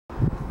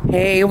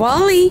Hey,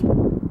 Wally,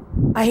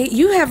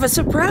 you have a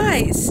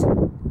surprise.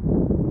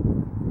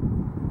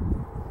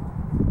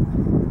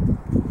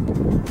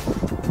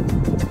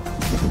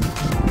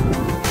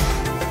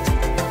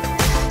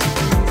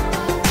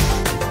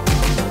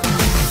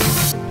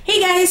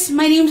 Hey guys,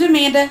 my name's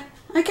Amanda.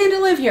 I kind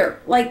of live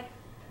here, like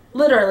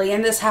literally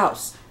in this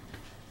house.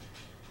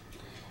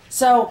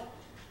 So,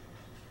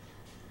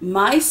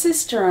 my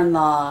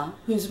sister-in-law,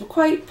 who's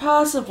quite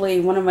possibly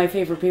one of my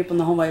favorite people in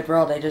the whole wide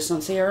world, I just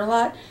don't see her a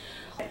lot.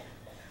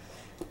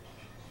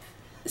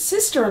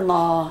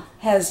 Sister-in-law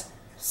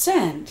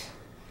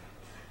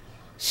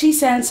she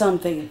sent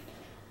something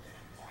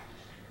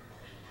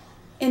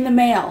in the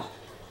mail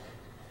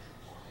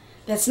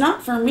that's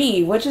not for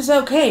me, which is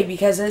okay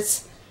because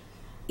it's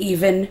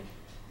even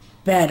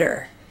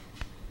better.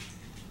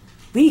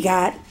 We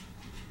got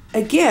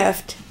a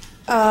gift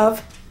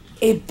of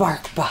a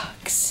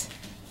Barkbox.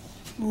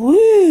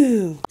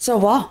 Woo! So,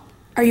 Wall,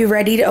 are you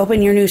ready to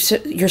open your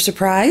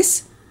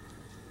surprise?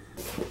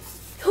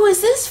 Who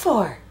is this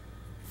for?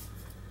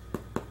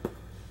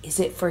 Is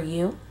it for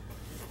you?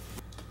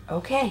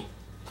 Okay.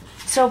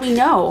 So we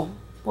know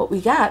what we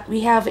got.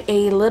 We have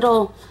they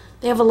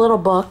have a little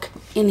book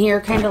in here,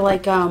 kind of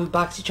like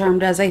BoxyCharm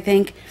does, I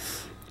think.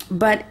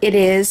 But it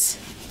is...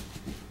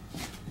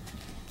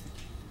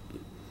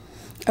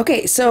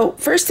 Okay, so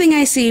first thing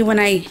I see when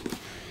I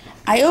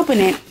open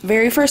it,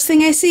 very first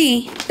thing I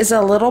see is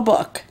a little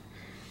book.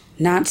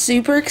 Not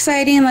super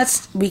exciting.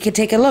 We could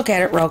take a look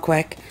at it real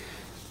quick.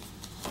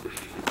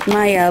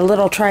 My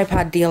little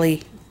tripod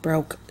dealie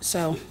broke,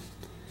 so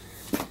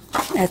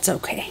that's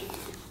okay.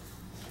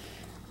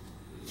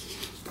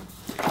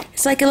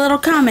 It's like a little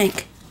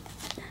comic.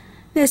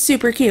 That's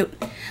super cute.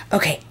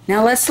 Okay,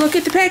 now let's look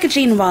at the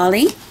packaging,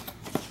 Wally.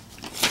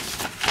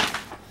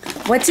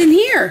 What's in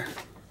here?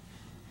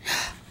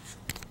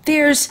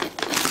 There's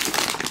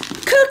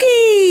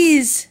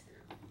cookies!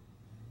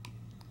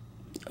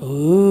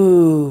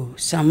 Ooh,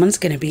 someone's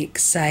gonna be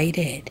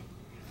excited.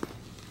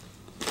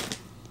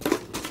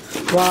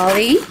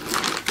 Wally.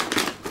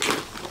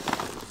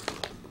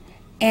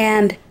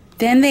 And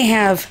then they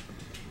have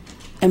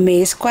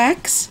Amaze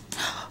Quacks.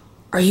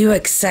 Are you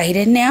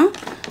excited now?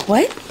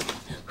 What?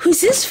 Who's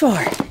this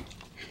for?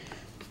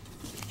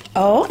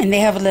 Oh, and they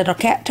have a little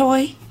cat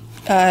toy,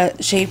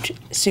 shaped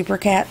super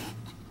cat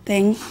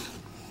thing.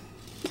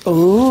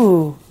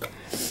 Ooh,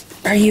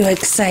 are you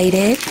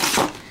excited?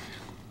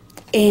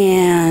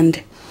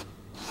 And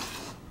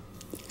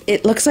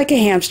it looks like a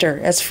hamster.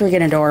 That's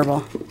freaking adorable.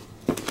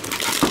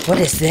 What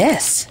is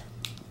this?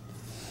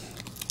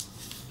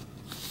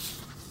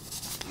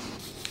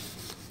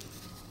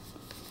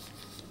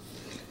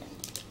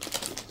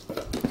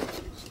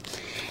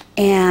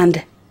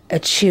 And a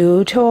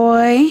chew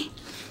toy.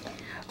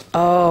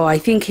 Oh, I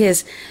think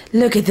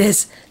look at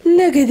this.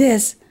 Look at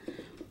this.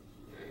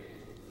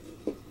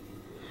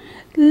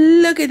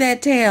 Look at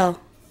that tail.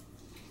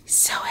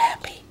 So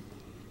happy.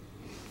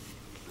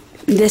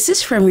 This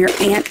is from your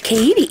Aunt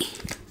Katie.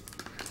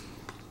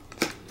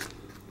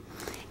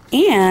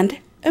 And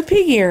a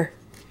pig ear.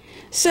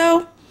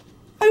 So,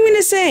 I'm going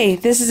to say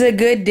this is a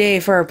good day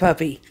for a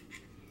puppy.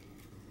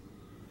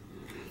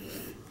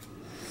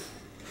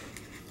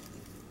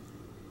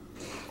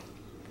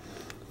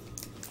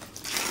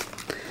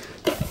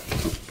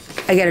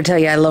 I gotta tell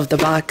you, I love the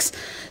box.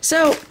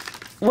 So,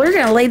 we're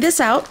gonna lay this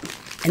out,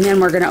 and then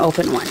we're gonna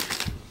open one.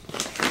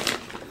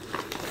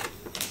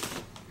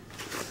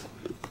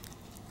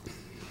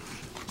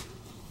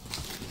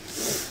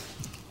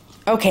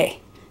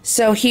 Okay,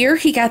 so here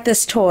he got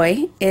this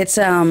toy. It's,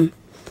 it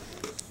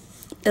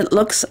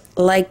looks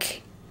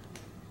like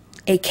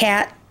a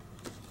cat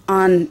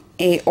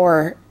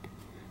or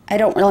I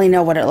don't really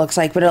know what it looks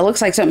like, but it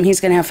looks like something he's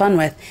gonna have fun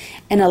with.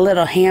 And a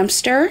little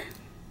hamster.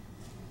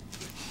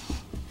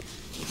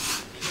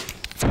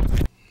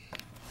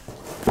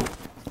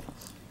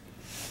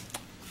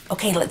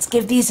 Okay, let's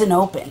give these an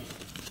open.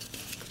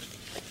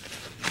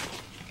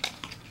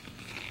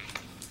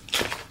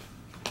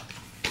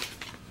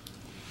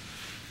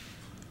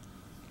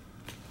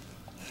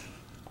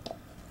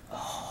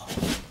 Oh.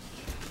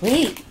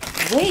 Wait,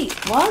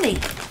 Wally.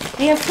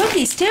 They have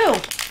cookies too.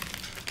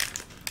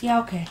 Yeah,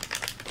 okay.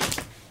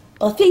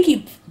 Well, thank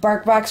you,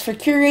 Barkbox, for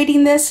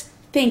curating this.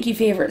 Thank you,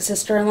 favorite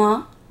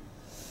sister-in-law,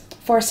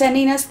 for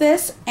sending us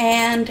this.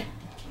 And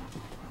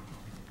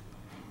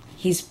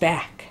he's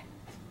back.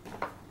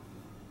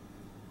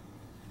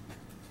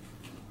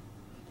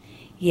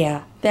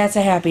 Yeah, that's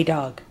a happy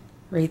dog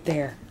right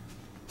there.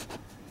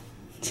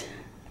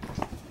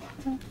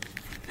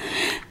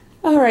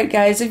 Alright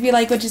guys, if you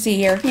like what you see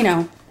here,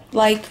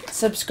 like,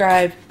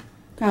 subscribe,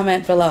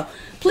 comment below.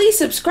 Please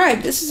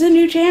subscribe. This is a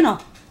new channel.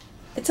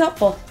 It's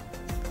helpful.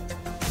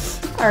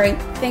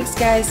 Alright, thanks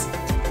guys.